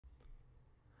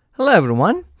Hello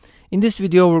everyone. In this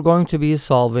video we're going to be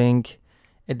solving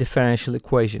a differential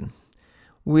equation.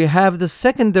 We have the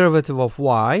second derivative of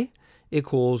y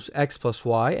equals x plus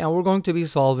y, and we're going to be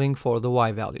solving for the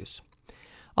y values.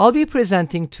 I'll be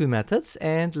presenting two methods,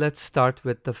 and let's start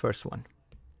with the first one.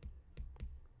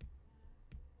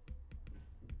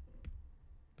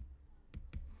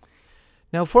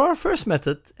 Now for our first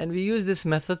method, and we used this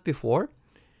method before,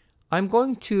 I'm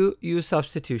going to use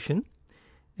substitution.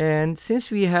 And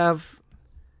since we have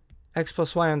x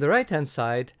plus y on the right hand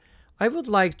side, I would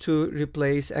like to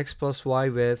replace x plus y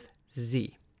with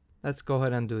z. Let's go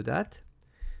ahead and do that.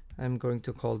 I'm going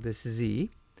to call this z.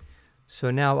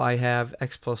 So now I have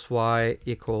x plus y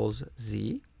equals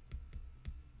z.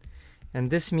 And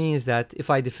this means that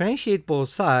if I differentiate both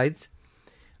sides,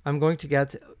 I'm going to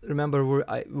get, remember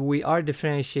we are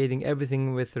differentiating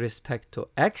everything with respect to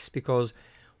x because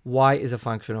y is a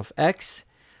function of x.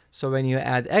 So when you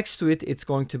add x to it, it's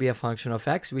going to be a function of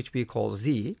x, which we call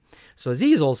z. So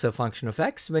z is also a function of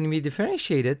x. When we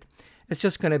differentiate it, it's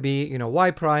just going to be,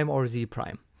 y prime or z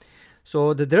prime.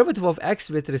 So the derivative of x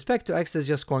with respect to x is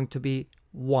just going to be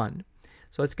 1.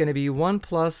 So it's going to be 1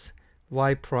 plus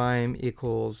y prime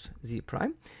equals z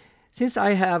prime. Since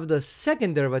I have the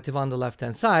second derivative on the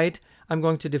left-hand side, I'm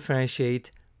going to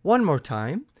differentiate one more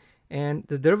time. And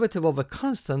the derivative of a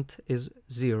constant is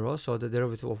 0, so the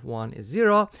derivative of 1 is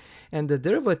 0. And the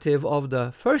derivative of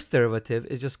the first derivative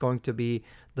is just going to be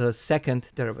the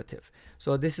second derivative.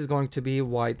 So this is going to be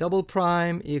y double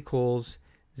prime equals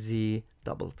z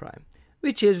double prime,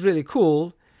 which is really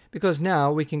cool because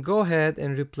now we can go ahead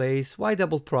and replace y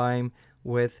double prime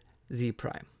with z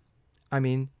prime. I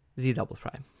mean z double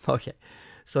prime. Okay,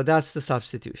 so that's the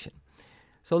substitution.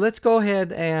 So let's go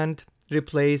ahead and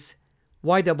replace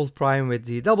y double prime with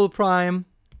z double prime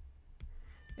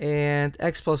and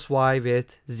x plus y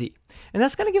with z. And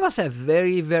that's going to give us a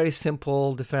very, very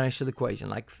simple differential equation,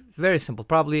 like very simple,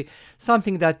 probably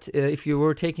something that if you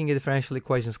were taking a differential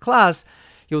equations class,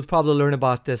 you would probably learn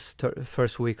about this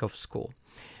first week of school.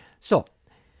 So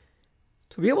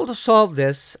to be able to solve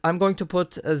this, I'm going to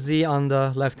put a z on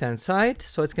the left-hand side.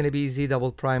 So it's going to be z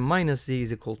double prime minus z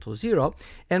is equal to 0.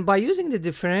 And by using the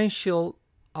differential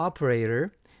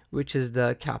operator, which is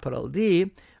the capital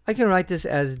D, I can write this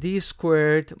as d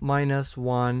squared minus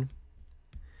 1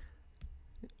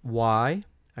 y.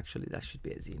 Actually, that should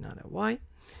be a z, not a y.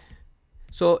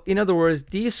 So in other words,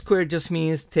 d squared just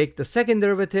means take the second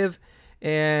derivative,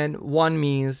 and 1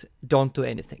 means don't do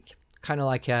anything. Kind of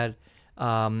like a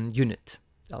unit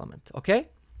element, okay?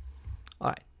 All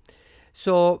right.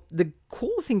 So the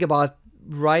cool thing about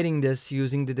writing this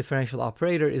using the differential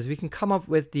operator is we can come up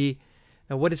with the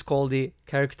what is called the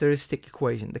characteristic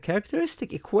equation. The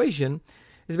characteristic equation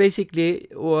is basically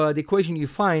the equation you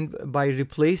find by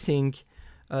replacing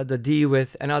the d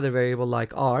with another variable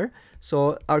like r.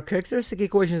 So our characteristic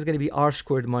equation is going to be r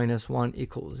squared minus 1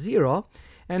 equals 0.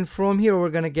 And from here we're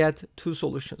going to get two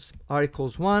solutions, r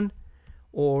equals 1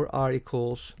 or r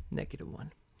equals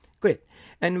 -1. Great.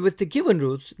 And with the given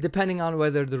roots, depending on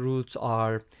whether the roots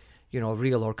are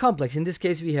real or complex. In this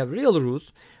case, we have real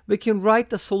roots. We can write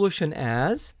the solution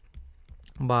as,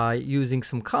 by using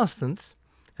some constants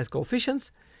as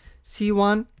coefficients,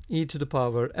 c1 e to the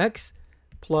power x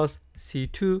plus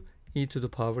c2 e to the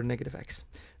power -x.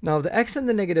 Now, the x and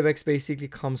the -x basically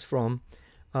comes from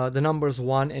the numbers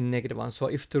 1 and -1. So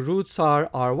if the roots are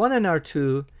r1 and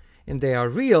r2, and they are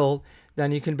real,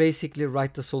 then you can basically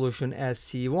write the solution as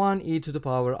c1 e to the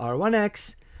power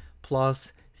r1x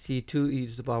plus c2 e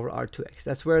to the power r2x.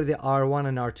 That's where the r1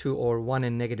 and r2 or 1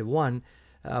 and -1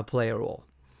 play a role.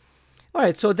 All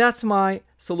right, so that's my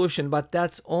solution, but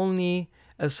that's only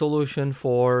a solution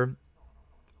for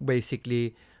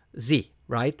basically z,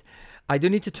 right? I do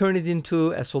need to turn it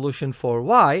into a solution for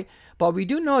y, but we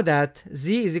do know that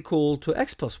z is equal to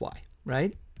x plus y,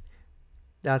 right?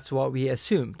 That's what we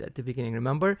assumed at the beginning.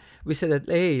 Remember, we said that,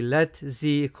 hey, let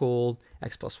z equal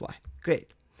x plus y. Great.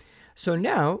 So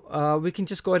now we can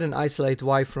just go ahead and isolate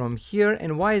y from here,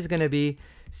 and y is going to be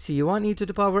c1 e to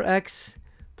the power x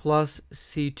plus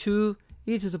c2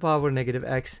 e to the power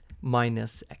 -x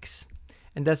minus x.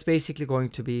 And that's basically going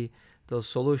to be the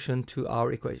solution to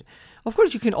our equation. Of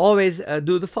course, you can always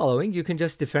do the following. You can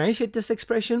just differentiate this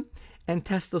expression and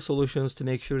test the solutions to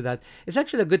make sure that it's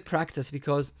actually a good practice,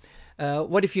 because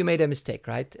what if you made a mistake,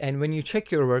 right? And when you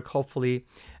check your work, hopefully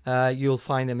you'll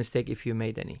find a mistake if you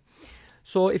made any.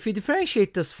 So if you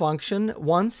differentiate this function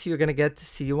once, you're going to get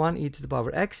c1 e to the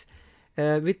power x.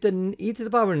 With the e to the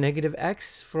power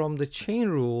 -x from the chain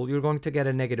rule, you're going to get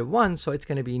a -1. So it's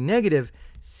going to be negative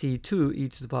c2 e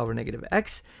to the power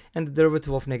 -x. And the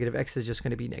derivative of -x is just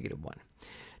going to be -1.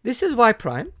 This is y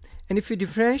prime. And if you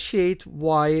differentiate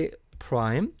y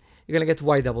prime, you're going to get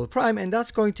y double prime, and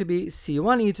that's going to be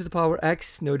c1 e to the power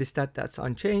x. Notice that that's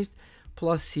unchanged,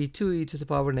 plus c2 e to the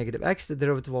power negative x. The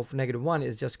derivative of negative 1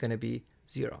 is just going to be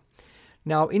 0.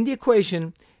 Now, in the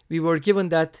equation, we were given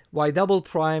that y double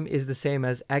prime is the same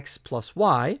as x plus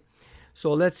y.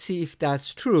 So let's see if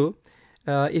that's true.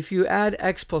 If you add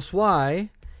x plus y,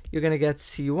 you're going to get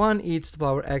c1 e to the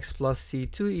power x plus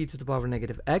c2 e to the power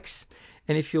negative x.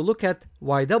 And if you look at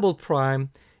y double prime,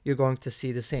 you're going to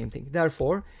see the same thing.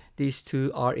 Therefore, these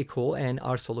two are equal and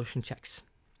our solution checks.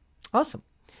 Awesome.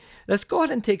 Let's go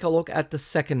ahead and take a look at the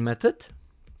second method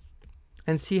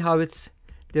and see how it's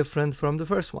different from the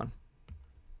first one.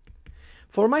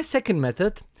 For my second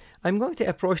method, I'm going to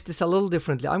approach this a little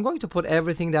differently. I'm going to put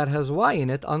everything that has y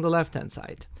in it on the left-hand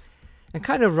side and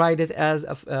kind of write it as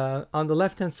on the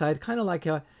left-hand side, kind of like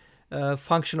a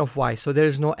function of y. So there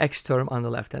is no x term on the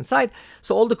left-hand side.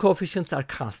 So all the coefficients are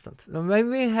constant. Now, when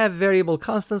we have variable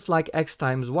constants like x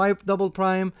times y double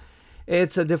prime,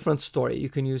 it's a different story. You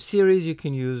can use series, you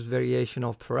can use variation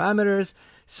of parameters,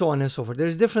 so on and so forth.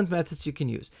 There's different methods you can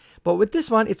use. But with this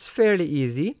one, it's fairly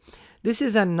easy. This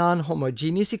is a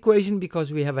non-homogeneous equation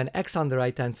because we have an x on the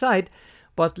right-hand side.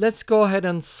 But let's go ahead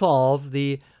and solve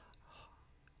the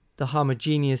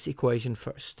homogeneous equation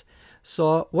first.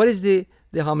 So what is the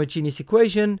homogeneous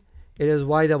equation? It is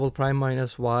y double prime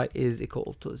minus y is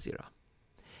equal to 0.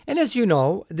 And as you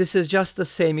know, this is just the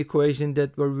same equation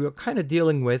that we were kind of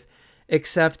dealing with,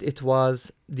 except it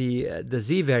was the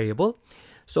z variable.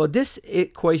 So this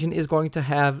equation is going to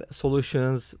have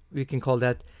solutions. We can call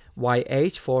that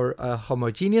yh for a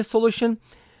homogeneous solution.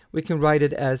 We can write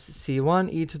it as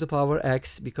c1 e to the power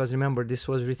x, because remember this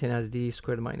was written as d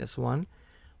squared minus 1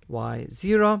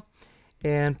 y0,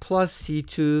 and plus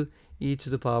c2 e to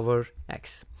the power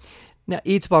x. Now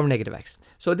e to the power negative x.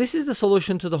 So this is the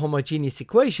solution to the homogeneous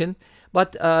equation,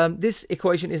 but this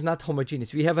equation is not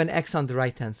homogeneous. We have an x on the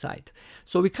right hand side.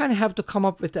 So we kind of have to come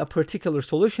up with a particular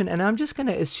solution, and I'm just going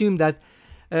to assume that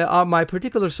my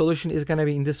particular solution is going to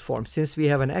be in this form. Since we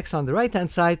have an x on the right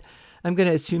hand side, I'm going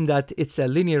to assume that it's a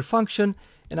linear function,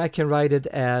 and I can write it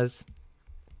as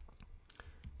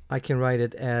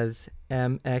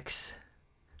mx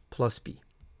plus b.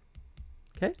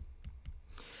 Okay.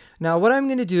 Now what I'm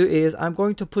going to do is I'm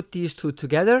going to put these two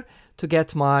together to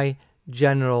get my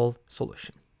general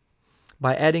solution.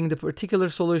 By adding the particular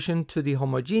solution to the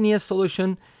homogeneous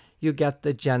solution, you get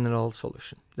the general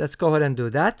solution. Let's go ahead and do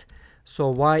that. So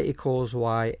y equals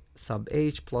y sub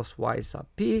h plus y sub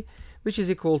p, which is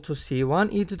equal to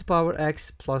c1 e to the power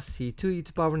x plus c2 e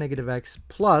to the power negative x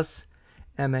plus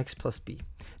mx plus b.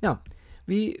 Now,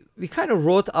 we kind of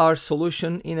wrote our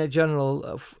solution in a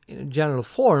general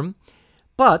form,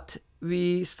 but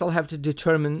we still have to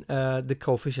determine the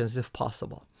coefficients if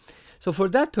possible. So for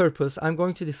that purpose, I'm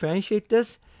going to differentiate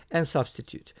this and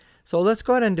substitute. So let's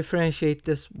go ahead and differentiate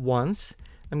this once.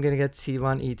 I'm going to get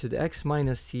c1 e to the x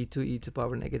minus c2 e to the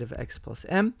power negative x plus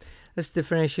m. Let's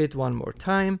differentiate one more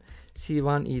time.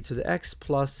 c1 e to the x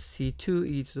plus c2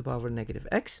 e to the power negative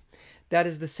x. That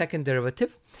is the second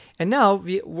derivative. And now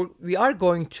we are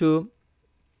going to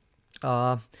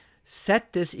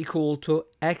set this equal to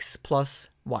x plus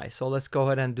y. So let's go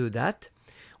ahead and do that.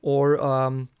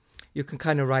 Or you can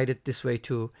kind of write it this way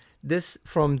too. This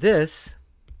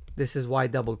is y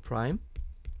double prime.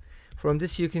 From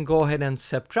this you can go ahead and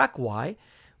subtract y,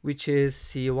 which is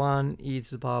c1 e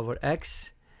to the power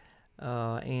x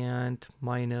and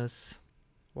minus,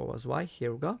 what was y?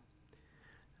 Here we go.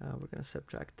 We're going to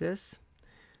subtract this.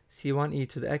 c1 e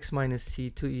to the x minus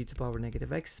c2 e to the power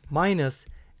negative x minus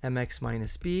mx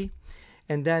minus b.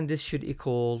 And then this should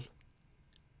equal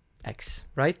x,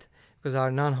 right? Because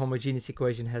our non-homogeneous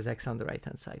equation has x on the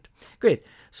right-hand side. Great.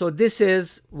 So this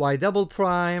is y double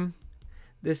prime.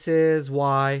 This is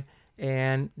y.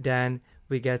 And then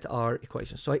we get our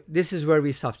equation. So this is where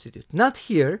we substitute. Not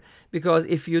here, because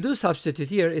if you do substitute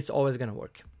here, it's always going to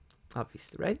work.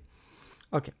 Obviously, right?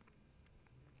 Okay.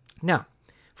 Now,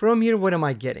 from here, what am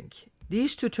I getting?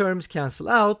 These two terms cancel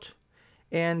out,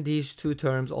 and these two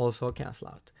terms also cancel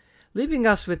out, leaving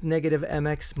us with negative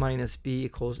mx minus b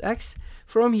equals x.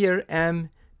 From here,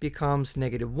 m becomes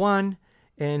negative 1,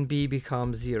 and b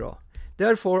becomes 0.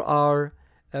 Therefore, our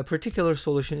particular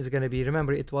solution is going to be,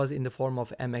 remember, it was in the form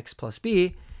of mx plus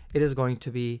b. It is going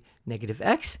to be negative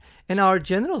x. And our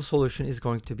general solution is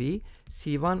going to be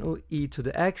c1 e to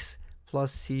the x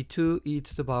plus c2 e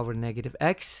to the power negative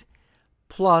x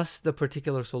plus the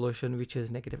particular solution, which is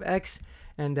negative x.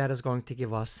 And that is going to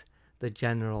give us the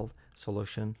general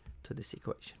solution to this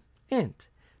equation. And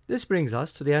this brings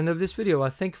us to the end of this video. I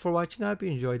thank you for watching. I hope you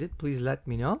enjoyed it. Please let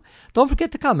me know. Don't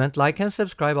forget to comment, like, and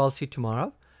subscribe. I'll see you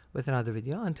tomorrow with another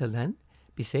video. Until then,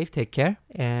 be safe, take care,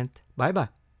 and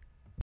bye-bye.